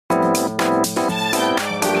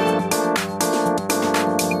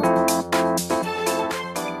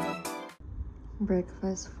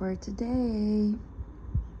breakfast for today.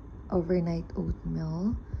 Overnight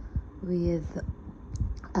oatmeal with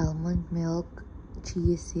almond milk,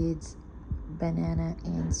 chia seeds, banana,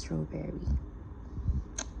 and strawberry.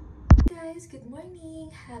 Guys, good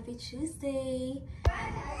morning. Happy Tuesday.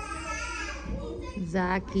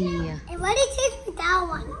 Zaki. And what is this with that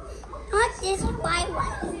one? Not this white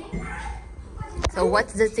one. So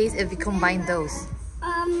what's the taste if you combine those?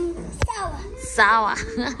 Sour. Sour.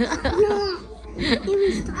 No. It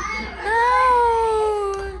was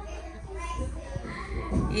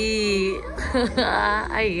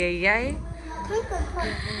Ay, ay, ay.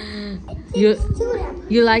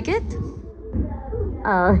 You like it?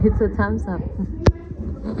 Oh, it's a thumbs up.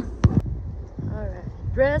 Alright.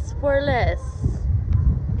 Dress for less.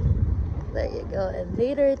 There you go. And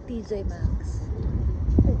later TJ Maxx.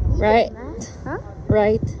 Right? Huh?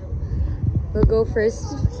 Right. We'll go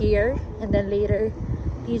first here and then later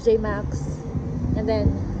TJ Maxx. And then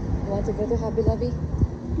you want to go to Hobby Lobby?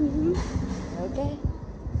 Mm-hmm. Okay.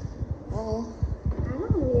 Well, I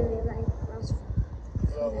don't really like Ross.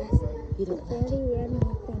 you don't like Very it. weird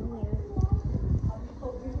thing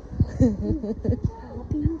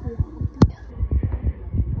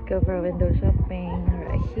Go for window shopping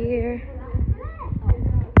right here.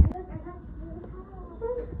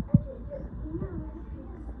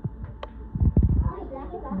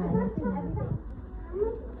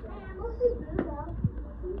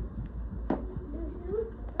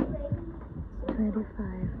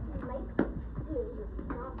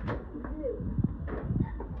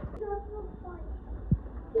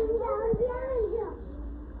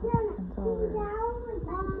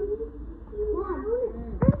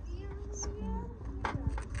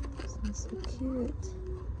 So cute.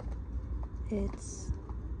 It's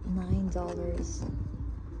 $9.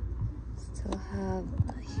 Still have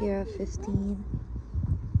here 15.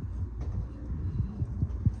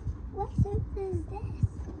 What soup is this?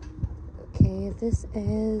 Okay, this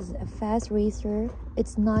is a fast racer.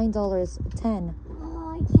 It's $9, 10. Oh,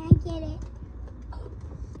 I can't get it. I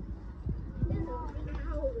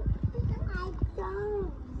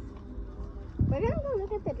don't. We're gonna go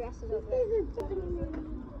look at the dresses over there.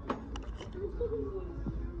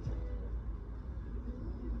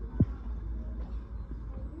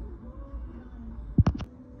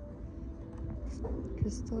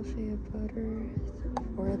 Crystal shea butter,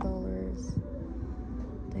 $4.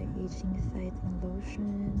 The aging fighting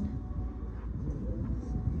lotion.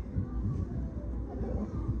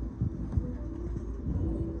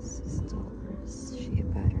 $6 shea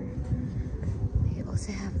butter. They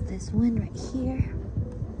also have this one right here.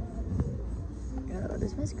 Oh,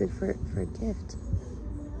 this one's good for a gift.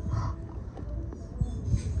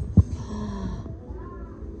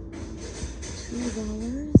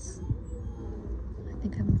 $2. I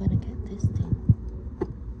think I'm gonna get this thing.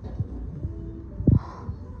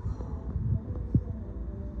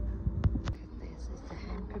 This is the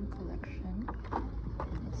hand cream collection,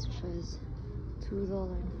 and it's just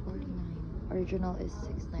 $2.49. Original is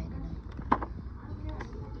 $6.99.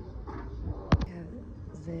 We have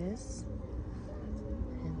this,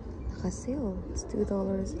 and Naka sale. It's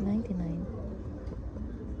 $2.99.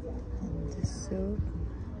 And this soap,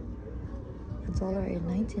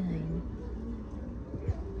 $1.99.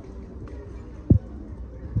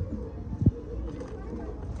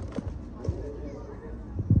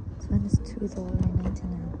 This one is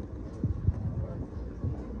 $2.99.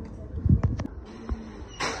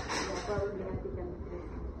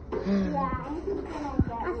 Yeah,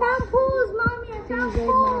 I found pools, Mommy. I found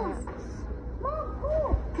pools. Mom,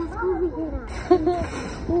 pools. Let's go over here.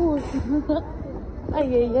 Pools. Ay,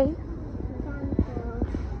 ay, ay.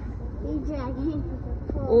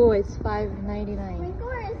 Oh, it's $5.99. My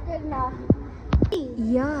door is good enough.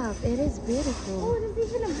 Yeah, it is Oh, beautiful. there's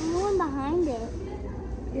even a blue one behind it.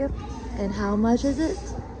 Yep. And how much is it?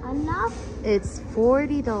 Enough? It's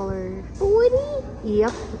 $40. 40?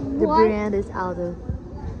 Yep. The What? brand is Aldo.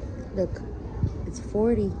 Look, it's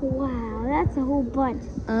 40. Wow, that's a whole bunch.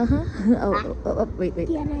 Uh-huh. Oh, wait. Get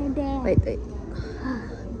in there. Wait.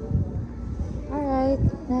 Alright,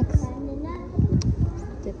 next.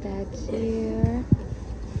 The bag here.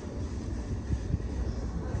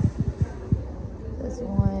 This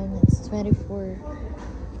one, it's 24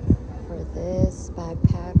 for this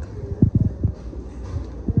backpack.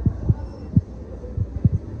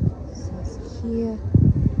 So it's here,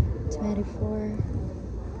 24.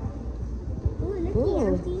 Ooh, look Ooh.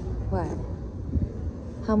 empty. What?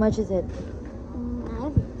 How much is it? I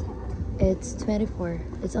haven't checked. It's 24.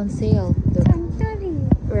 It's on sale. The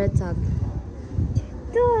red tag.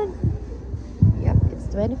 Good. Yep, it's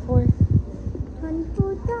 24.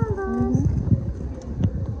 $24.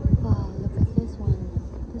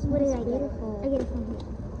 What did is I get? beautiful. I get it from here.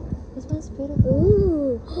 This one's beautiful.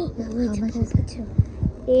 Ooh. How much is it?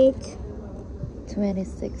 It's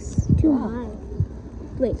 26. too Wow. high.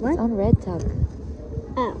 Wait, It's what? on red tag.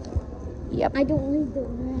 Oh. Yep. I don't need the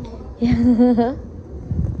red. Yeah.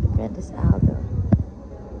 Red is Aldo.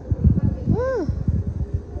 Woo.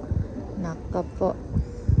 Naka po.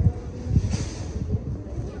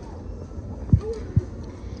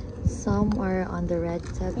 Some are on the red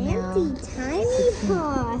tag now. Fancy tiny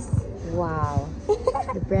paws. Wow.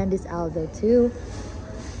 The brand is Aldo too.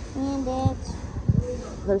 And it's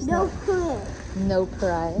There's no clue. no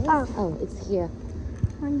price. Oh. It's here.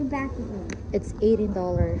 On the back of it. It's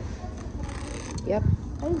 $18. Yep.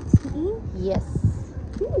 18? Yes.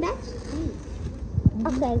 That's cheap.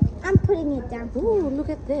 Okay, I'm putting it down. Ooh, look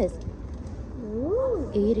at this.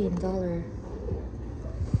 Ooh. $18.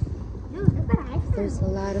 Dude, look what I found. There's a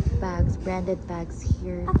lot of bags, branded bags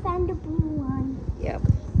here. I found the blue one. Yep.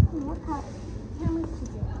 Look how, how much is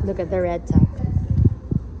it? Look at the red tag.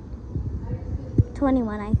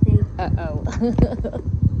 21, I think. Uh-oh.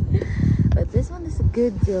 But this one is a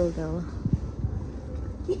good deal though.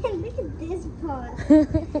 Look at this part.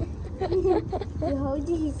 Yo,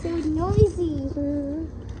 this is so noisy.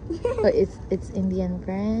 But it's Indian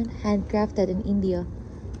brand, handcrafted in India.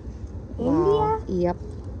 India? Wow. Yep.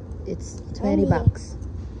 It's 20 India. bucks.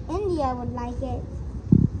 India would like it.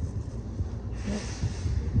 Yep.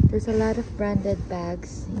 There's a lot of branded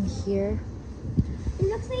bags in here. It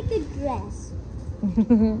looks like a dress. Yep.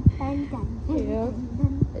 Dun, dun, dun, dun,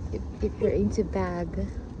 dun. If you're into bag,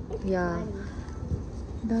 It's yeah. funny.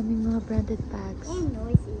 Daming mga branded bags. And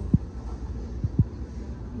noisy.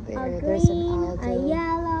 A There's an green, a Aldo.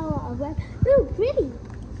 yellow, a red. Ooh, pretty.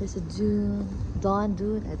 There's a Dune. Dawn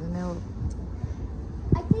Dune. I don't know.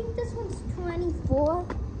 I think this one's 24.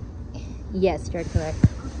 Yes, you're correct.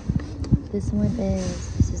 This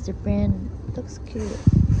is the brand. Looks cute.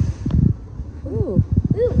 Ooh.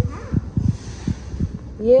 Ooh, wow.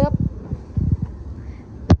 Yep.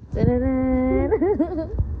 Da-da-da.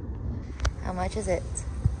 How much is it?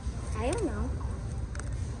 I don't know.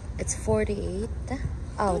 It's 48.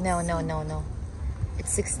 Oh, no.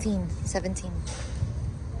 It's 16, 17.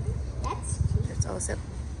 That's cheap. That's also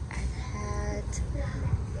a hat.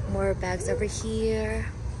 More bags over here.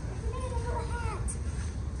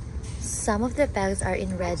 Some of the bags are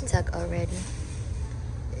in red tag already.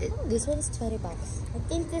 This one's 20 bucks. I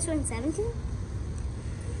think this one's 17.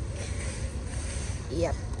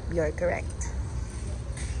 Yep, you're correct.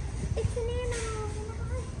 It's an animal.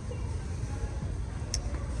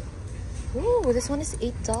 Ooh, this one is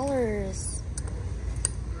 $8.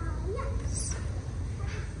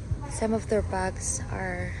 Some of their bags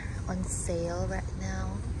are on sale right now.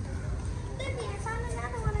 Baby, I found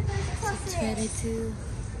another one of those It's closets. 22.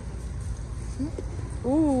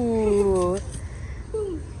 Ooh,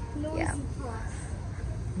 Noisy Yeah. plus.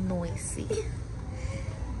 noisy.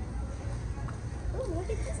 Ooh, look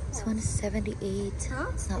at this This one. one is 78. Huh?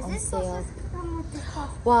 It's not Is on this sale. supposed to come with this plus?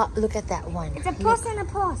 Wow, look at that one. It's a Look, plus and a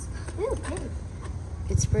plus. Ooh, pretty.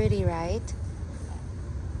 it's pretty, right?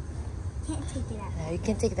 Can't take it out. No, you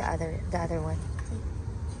can take the other one.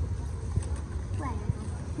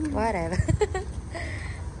 Whatever. Whatever.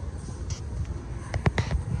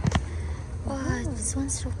 Wow, this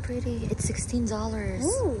one's so pretty. It's $16.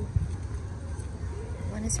 Ooh.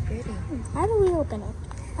 One is pretty. How do we open it?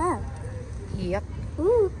 Oh. Yep.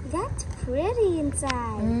 Ooh, that's pretty inside.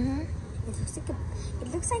 Mm-hmm.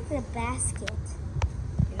 It looks like the basket.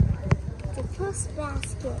 The plus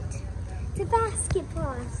basket. The basket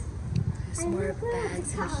plus. There's I more love it. bags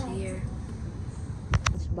It's hot. in here.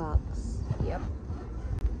 Each box. Yep.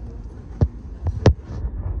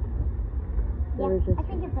 Yeah, They're just- I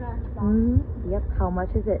think it's an orange box. Mm-hmm. Yep. How much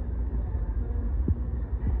is it?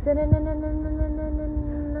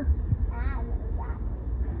 Da-na-na-na-na-na-na-na-na.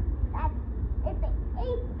 It's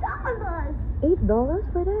 $8.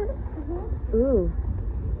 $8 for that? Mm-hmm. Ooh.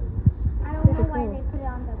 I don't know why they put it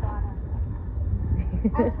on the bottom.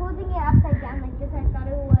 I was holding it upside down like this. I thought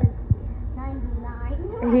it was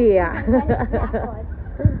 99. Yeah. I went backwards.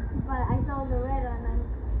 But I saw the red one and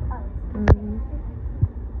Mm-hmm.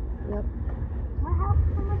 Yep. well, how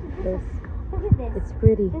much is this? This. Look at this. It's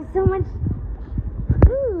pretty. There's so much.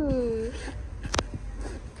 Ooh.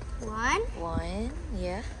 One.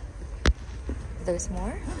 Yeah. There's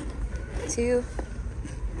more. 2.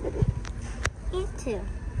 And 2.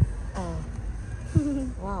 Oh.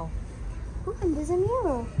 Wow. Oh, and there's a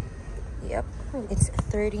mirror. Yep. It's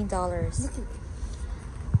 $13. Look at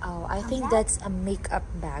Oh, I think that? that's a makeup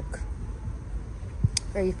bag.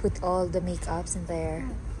 Where you put all the makeups in there.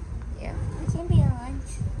 Yeah. it. Can be a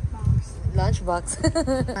lunch box. Lunchbox.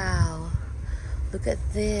 Wow. Look at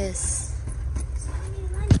this.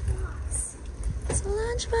 It's a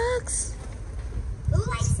lunchbox. Who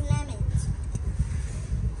likes lemons?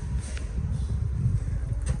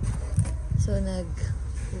 So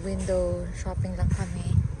nag-window shopping lang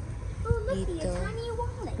kami. Oh, look, a Dito. tiny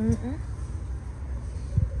wallet.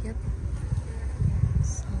 Yep.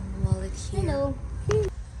 Some wallet here. Hello.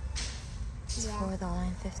 It's Yeah.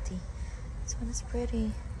 $4.50. This one is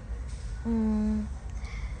pretty. And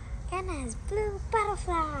has blue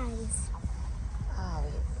butterflies. Ah,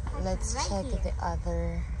 wait. Let's right check here. the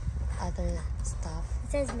other stuff.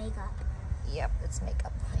 It says makeup. Yep, it's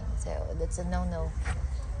makeup thing. So that's a no-no.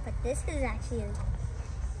 But this is actually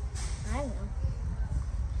I don't know.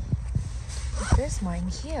 There's mine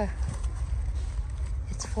here.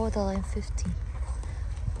 It's $4.50.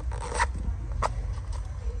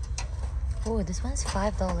 Oh, this one's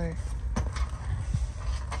 $5.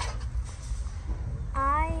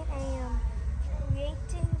 I am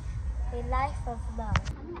creating a life of love.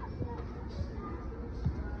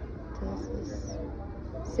 This is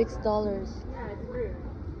 $6.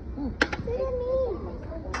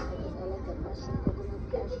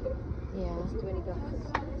 Yeah.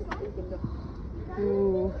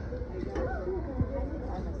 Ooh.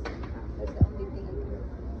 That's the only thing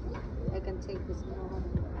I can take this now.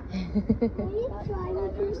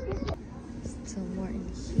 Still more in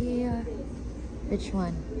here. Which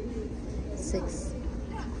one? 6.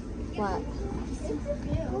 What?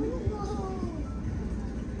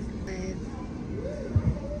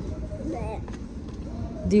 5.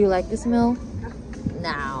 Do you like the smell?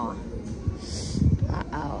 No.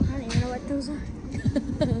 Uh-oh. I don't even know what those are.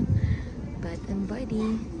 Bath and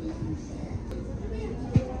Body.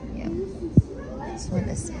 Yeah. This one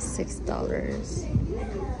is $6. $6.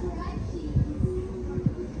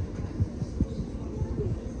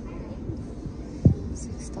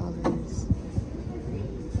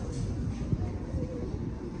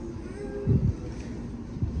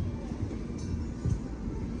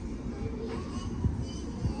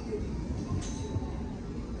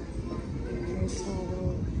 Hair towel. $4.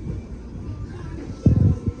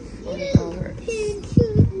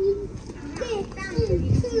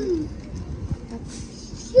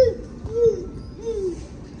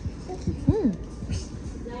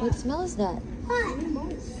 What smell is that?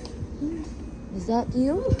 Is that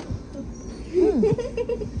you?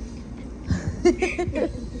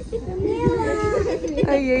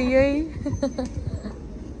 Ay, ay, ay.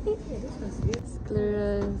 It's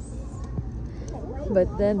clearance.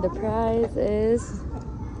 But then the price is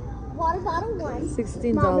Water bottle one.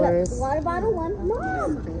 $16. Mom, look, water bottle one.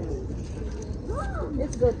 Mom.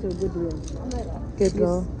 Let's go to Goodwill.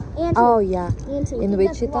 Goodwill. Auntie. Oh, yeah. Auntie. In Look,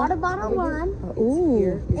 Wichita? water bottle one.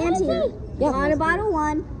 Ooh. Auntie. Yeah. Water bottle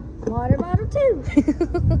one. Water bottle two.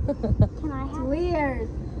 Can I have weird.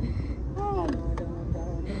 Hey.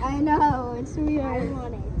 I know, it's weird. I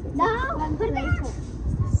want it. No, put it back.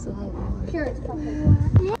 So have more. Sure, it's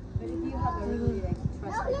perfect. But if you have a really like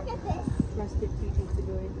Oh, look at this. trusted teacher to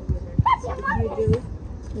do it together, That's your you mom. do it.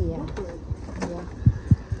 Yeah. do it. Yeah.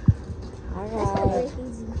 That's Alright. very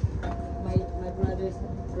easy. My brother's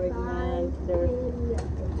pregnant. They're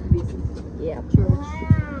busy. Yep. Church.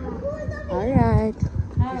 Wow. Alright.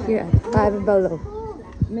 Here at 5 and below.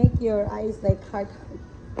 Make your eyes like heart,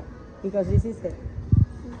 because this is the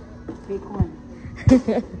big one.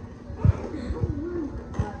 This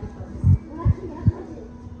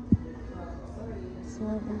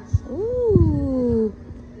one is, ooh,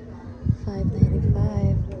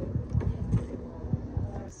 $5.95.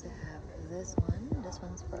 So have this one. This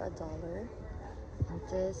one's for $1, and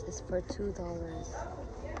this is for $2.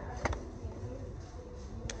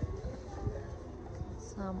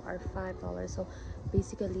 Some are $5. So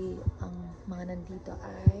basically, ang mga nandito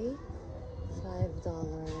ay $5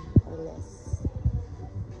 or less.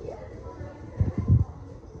 Yeah.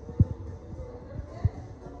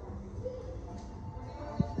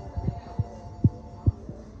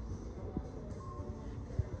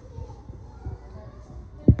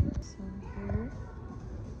 Some here.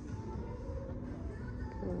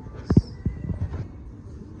 Books.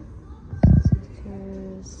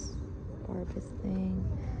 Stickers. Barbie's thing.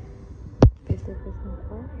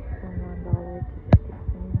 50% off from $1 to 50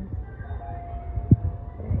 cents.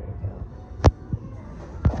 There you go.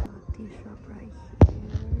 Tea shop right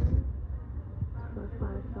here for $5.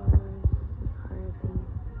 Hardy design.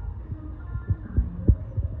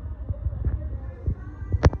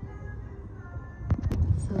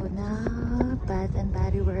 So now Bath and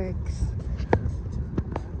Body Works.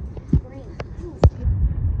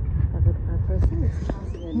 75%.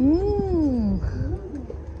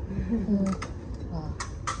 Wow.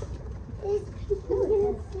 There's people in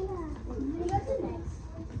here. Can we go to next?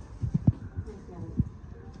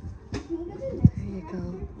 Can we go to next? There you go.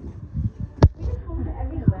 We just go to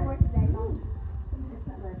every store today, Mom.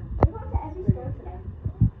 We're going to every store today.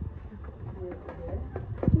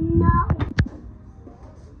 No.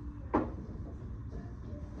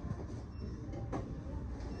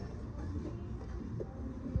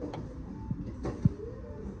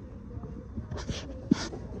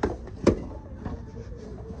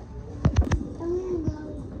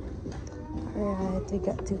 Alright, we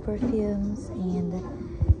got 2 perfumes and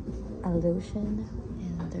a lotion,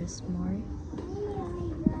 and there's more.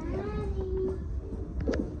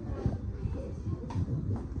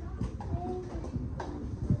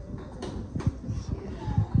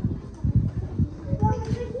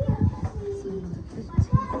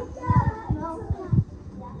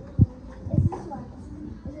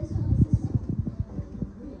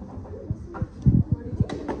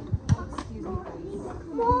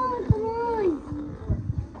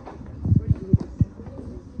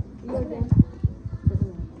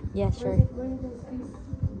 Yeah, sure. This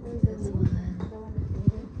one.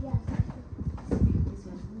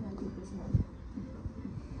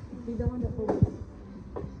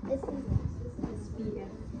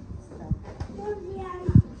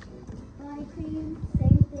 Body cream,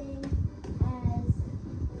 same thing as.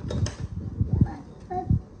 But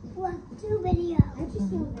what? 2 videos. I just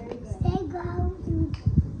feel very good. Say go to.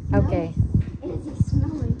 Okay. It's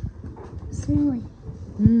smelling. Smelling.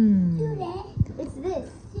 Mmm. It's this.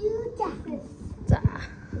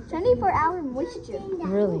 24-hour moisture.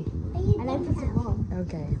 Really? And I put some on.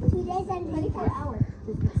 Okay. 2 days and 24 hours.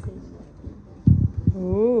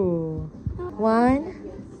 Ooh. 1,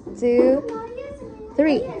 2,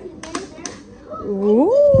 3.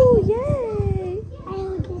 Ooh, yay.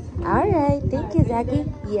 Alright, thank you, Zaki.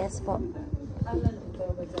 Yes, po.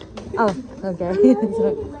 Oh, okay.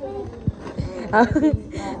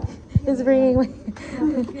 It's bringing my...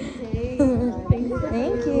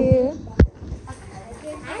 Thank you.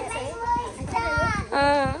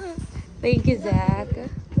 Thank you, Zach.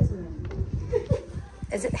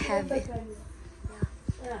 Is it heavy?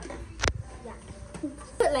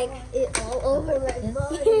 Put like it all over my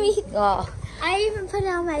body. Oh. I even put it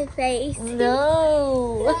on my face.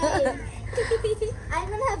 No. I'm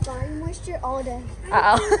gonna have body moisture all day.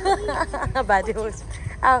 Uh-oh. Body moisture.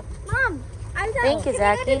 Oh. Mom, I'm done. Thank you, Can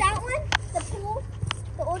I go Zachy. to that one? The pool?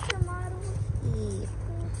 The ultra model?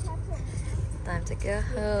 Time to go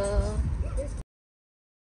home.